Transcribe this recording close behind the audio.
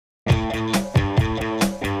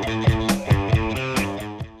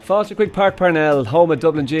Quick Park Parnell, home of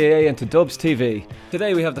Dublin GAA and to DubsTV.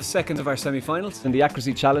 Today we have the second of our semi-finals in the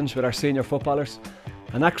accuracy challenge with our senior footballers.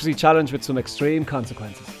 An accuracy challenge with some extreme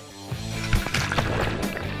consequences.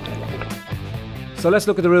 So let's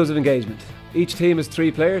look at the rules of engagement. Each team has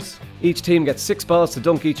 3 players. Each team gets 6 balls to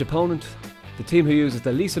dunk each opponent. The team who uses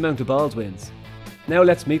the least amount of balls wins. Now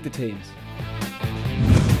let's meet the teams.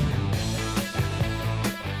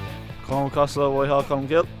 Colm Costello, Whitehall, Colm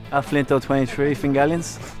Gill. Flynn 23,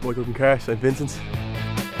 Fingallions. Michael Concar, St Vincent's.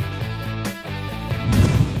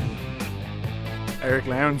 Eric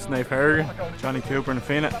Lowndes, Nave Harrigan. Johnny Cooper,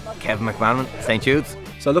 Nafina. Kevin McManaman, St Jude's.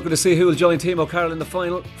 So looking to see who will join Team O'Carroll in the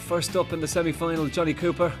final. First up in the semi-final, Johnny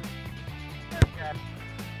Cooper.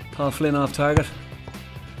 Paul Flynn off target.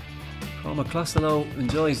 Colm Costello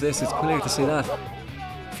enjoys this, it's clear to see that.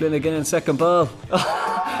 Flynn again, second ball.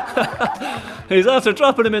 He's after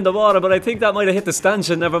dropping him in the water, but I think that might have hit the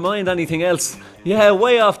stanchion, never mind anything else. Yeah,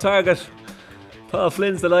 way off target. Paul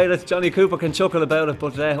Flynn's delighted. Johnny Cooper can chuckle about it,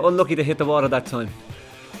 but unlucky to hit the water that time.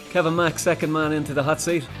 Kevin Mack, second man into the hot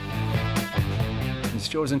seat. And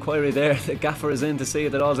Stuart's inquiry there, the gaffer is in to see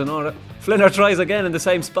that all's in order. Flinner tries again in the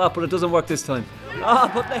same spot, but it doesn't work this time.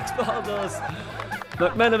 But next ball does.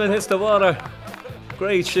 McManaman hits the water.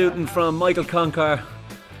 Great shooting from Michael Concar.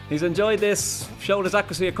 He's enjoyed this, showed his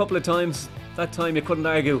accuracy a couple of times. That time you couldn't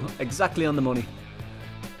argue, exactly on the money.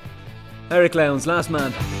 Eric Lowndes, last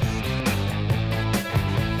man.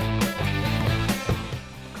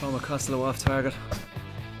 Colm Costello off target.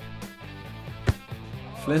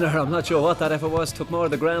 Flinner, I'm not sure what that effort was, took more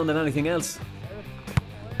of the ground than anything else.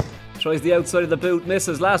 Tries the outside of the boot,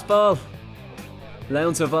 misses, last ball.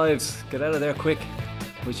 Lowndes survives, get out of there quick,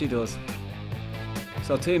 which he does.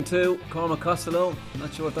 So team 2, Colm Costello,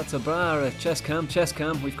 not sure if that's a bra or a chest cam,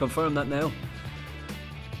 we've confirmed that now.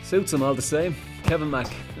 Suits him all the same. Kevin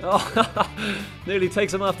Mack, nearly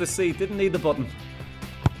takes him off the seat, didn't need the button.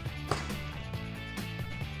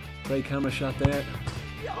 Great camera shot there.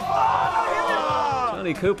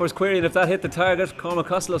 Johnny Cooper's querying if that hit the target, Colm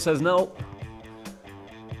Costello says no.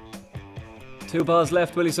 2 balls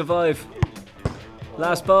left, will he survive?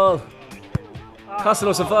 Last ball.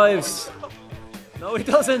 Costello survives. No, he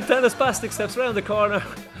doesn't. Dennis Bastick steps round the corner.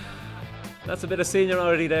 That's a bit of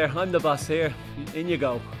seniority there. I'm the boss here. In you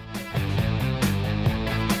go.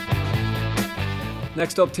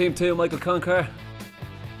 Next up, team 2, Michael Concar.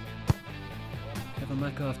 Kevin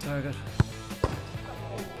Mack off target.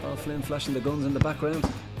 Paul Flynn flashing the guns in the background.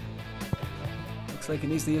 Looks like he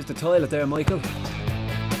needs to use the toilet there, Michael.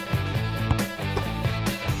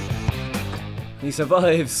 He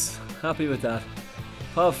survives. Happy with that.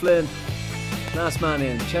 Paul Flynn. Last man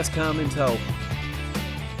in, chest cam in tow.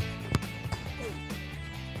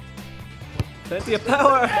 Plenty of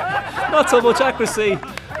power, not so much accuracy.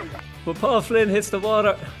 But Paul Flynn hits the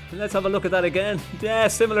water. Let's have a look at that again. Yeah,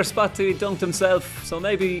 similar spot to he dunked himself. So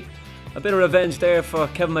maybe a bit of revenge there for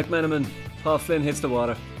Kevin McManaman. Paul Flynn hits the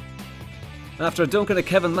water. After dunking at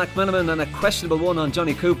Kevin McManaman and a questionable one on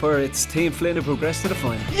Johnny Cooper, it's Team Flynn who progressed to the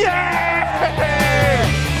final.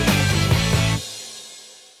 Yeah!